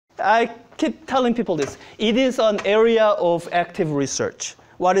I keep telling people this. It is an area of active research.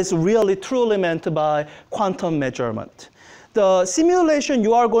 What is really truly meant by quantum measurement. The simulation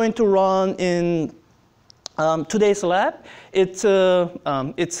you are going to run in today's lab, it's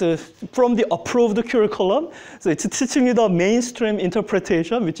from the approved curriculum. So it's teaching you the mainstream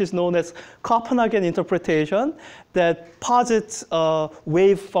interpretation, which is known as Copenhagen interpretation, that posits a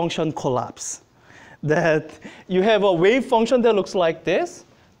wave function collapse. That you have a wave function that looks like this.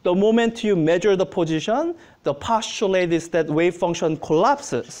 The moment you measure the position, the postulate is that wave function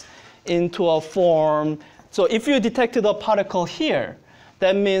collapses into a form. So if you detected a particle here,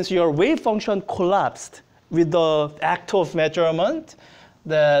 that means your wave function collapsed with the act of measurement,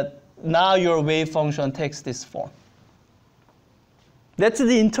 that now your wave function takes this form. That's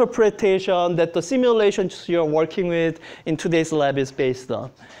the interpretation that the simulations you're working with in today's lab is based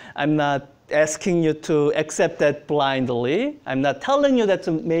on. I'm not asking you to accept that blindly. I'm not telling you that's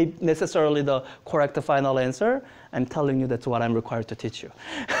necessarily the correct final answer. I'm telling you that's what I'm required to teach you.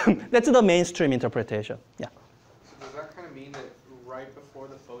 That's the mainstream interpretation. Yeah. So does that kind of mean that right before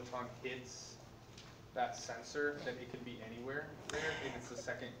the photon hits that sensor, that it can be anywhere there? If it's the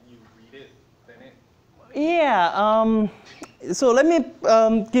second you read it, then it... Yeah. So let me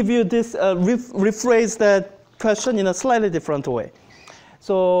give you this, rephrase that question in a slightly different way.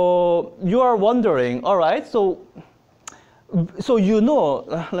 So you are wondering, all right, so you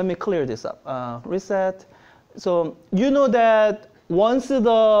know, let me clear this up, reset. So you know that once the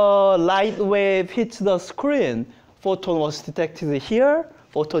light wave hits the screen, photon was detected here,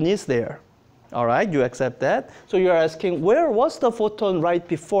 photon is there. All right, you accept that. So you're asking, where was the photon right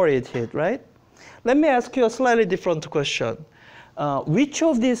before it hit, right? Let me ask you a slightly different question. Which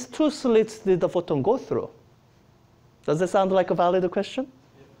of these two slits did the photon go through? Does that sound like a valid question?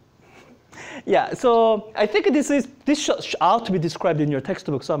 Yeah, so I think this ought to be described in your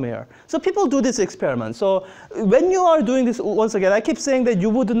textbook somewhere. So people do this experiment. So when you are doing this, once again, I keep saying that you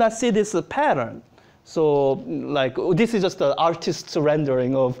would not see this pattern. So like, this is just the artist's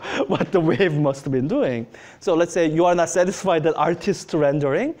rendering of what the wave must have been doing. So let's say you are not satisfied with artist's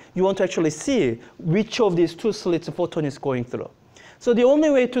rendering. You want to actually see which of these two slits the photon is going through. So the only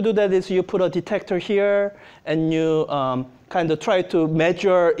way to do that is you put a detector here, and you kind of try to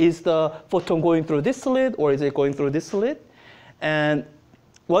measure, is the photon going through this slit, or is it going through this slit? And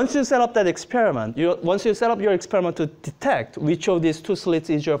once you set up that experiment, once you set up your experiment to detect which of these two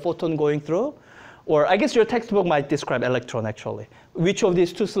slits is your photon going through, or I guess your textbook might describe electron actually, which of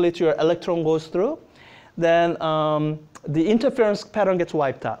these two slits your electron goes through, then the interference pattern gets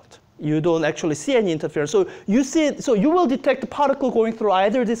wiped out. You don't actually see any interference. So you see it, so you will detect the particle going through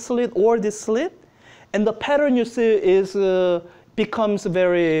either this slit or this slit, and the pattern you see is becomes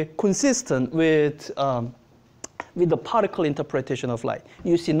very consistent with the particle interpretation of light.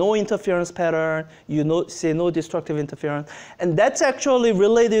 You see no interference pattern, you see no destructive interference, and that's actually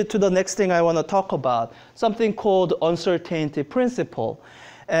related to the next thing I want to talk about, something called uncertainty principle.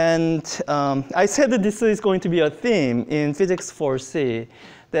 And I said that this is going to be a theme in Physics 4C,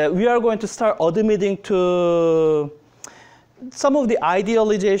 that we are going to start admitting to some of the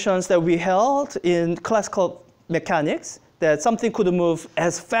idealizations that we held in classical mechanics, that something could move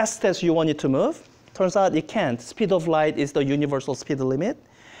as fast as you want it to move. Turns out it can't. Speed of light is the universal speed limit.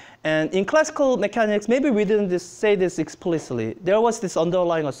 And in classical mechanics, maybe we didn't say this explicitly. There was this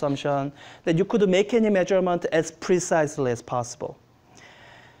underlying assumption that you could make any measurement as precisely as possible.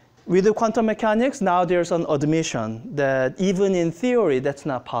 With the quantum mechanics, now there's an admission that even in theory, that's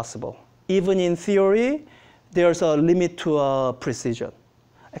not possible. Even in theory, there's a limit to precision.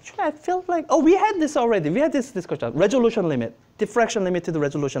 Actually, I felt like, oh, we had this already. We had this discussion. Resolution limit, diffraction limit to the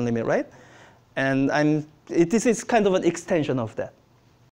resolution limit, right? And this is kind of an extension of that.